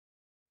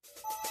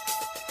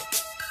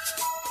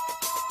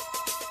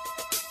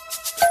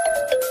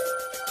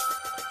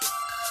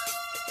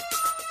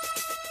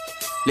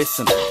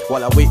Listen,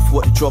 while I wait for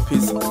what the drop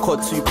is,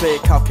 COD 2 player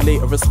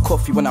calculator as a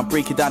coffee when I'm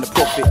breaking down the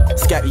profit.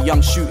 Scatty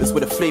young shooters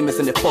with the flamers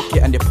in their pocket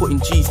and they're putting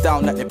G's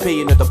down like they're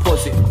paying a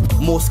deposit.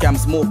 More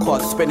scams, more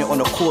cards, spend it on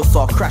a course,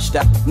 so I'll crash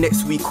that.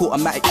 Next week,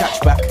 automatic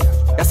catchback.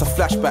 That's a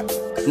flashback.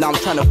 Now I'm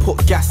trying to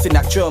put gas in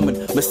that German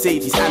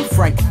Mercedes and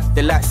Frank.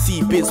 They're like,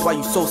 C-Biz, why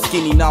you so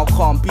skinny now?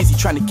 Calm, busy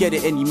trying to get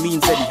it any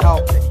means anyhow.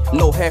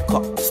 No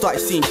haircut, started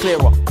seeing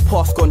clearer.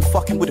 Past gone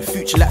fucking with the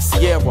future like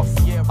Sierra.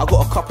 I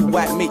got a couple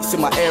white mates in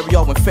my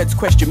area. When feds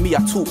question me, I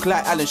talk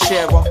like Alan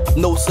Shearer.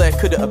 No sir, it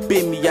couldn't have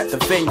been me at the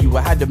venue.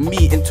 I had a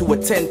meeting to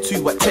attend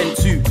to at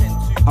 10-2.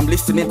 I'm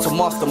listening to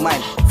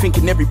Mastermind,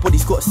 thinking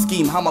everybody's got a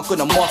scheme, how am I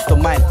gonna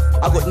mastermind?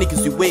 I got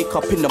niggas who wake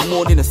up in the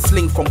morning and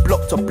sling from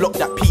block to block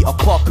that Peter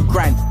Parker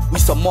grind. We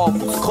some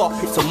marvels,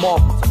 carpet to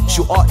marble.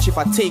 She'll arch if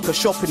I take her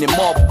shopping in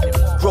marble.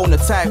 Grown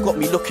attire got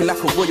me looking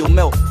like a royal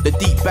melt. The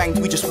deep bangs,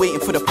 we just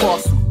waiting for the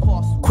parcel.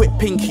 Quit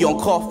pinky on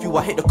curfew,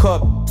 I hit the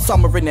curb.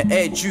 Summer in the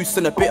air, juice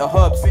and a bit of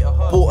herbs.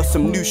 Bought her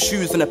some new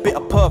shoes and a bit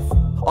of perf.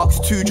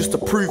 Asked 2 just to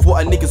prove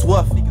what a nigga's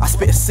worth. I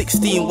spit a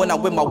 16 when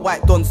I'm with my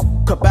white dons.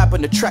 Kebab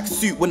in the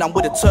tracksuit when I'm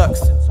with the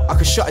Turks. I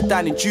could shut it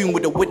down in June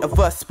with a winter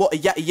verse. Spot a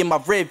yatty in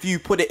my rear view,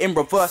 put it in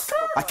reverse.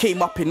 I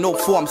came up in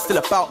 04, I'm still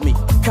about me.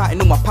 Counting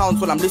all my pounds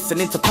when I'm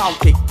listening to Pound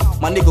Cake.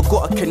 My nigga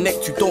gotta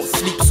connect, you don't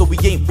sleep, so we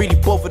ain't really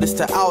bothered as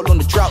to owl on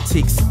the drought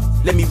takes.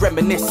 Let me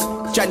reminisce,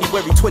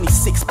 January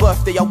 26th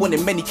birthday, I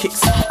wanted many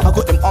kicks. I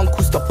got them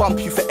uncles to bump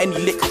you for any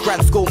lick.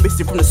 Grand skull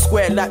missing from the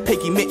square like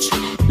Peggy Mitch.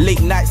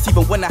 Late nights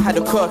even when I had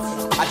a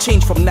curfew. I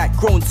changed from that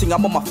grown thing,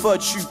 I'm on my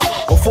 3rd shoe.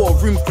 Before a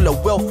room full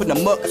of wealth and a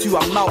murk too.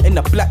 I'm out in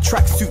a black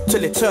tracksuit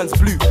till it turns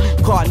blue.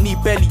 Car knee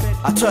belly,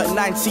 I turned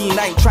 19,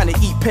 I ain't trying to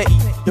eat petty.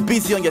 You're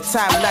busy on your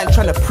timeline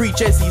trying to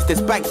pre-jezzies.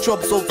 There's bank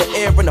jobs over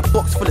air and a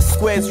box full of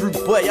squares. Rude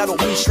boy, I don't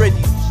mean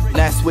shreddies.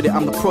 Nice with it,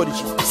 I'm the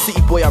prodigy.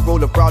 City boy, I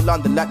roll around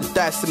London like the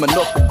dice in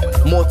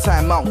Monopoly. More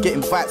time out,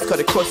 getting vibes cut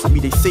across at me.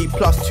 They say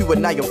 +2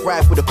 and now you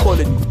arrive with a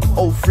colony.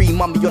 03,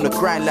 mummy on the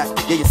grind like,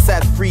 yeah, you're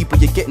size 3,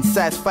 but you're getting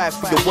size 5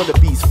 for your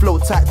wallabies. Flow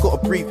tight,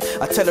 gotta breathe.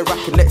 I tell her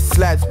I can let it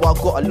slide, while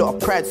I got a lot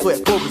of pride, so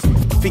it bothers me.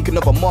 Thinking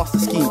of a master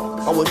scheme.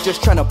 I was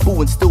just trying to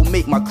boo and still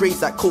make my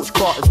grades like Coach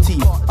Carter's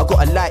team. I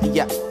got a lighty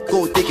at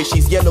gold digger,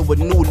 she's yellow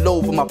and all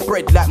over my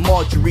bread like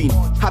margarine.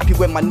 Happy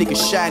when my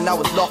niggas shine, I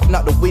was laughing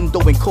out the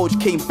window when Coach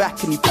came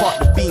back and he parked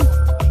the beam.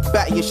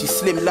 Batty and she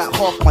slim like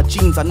half my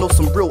jeans. I know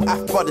some real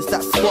Af brothers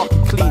that spark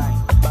and clean.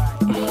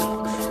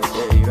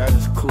 Yeah, you guys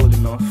just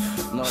calling off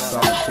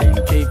something.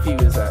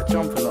 KP was like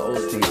jumping.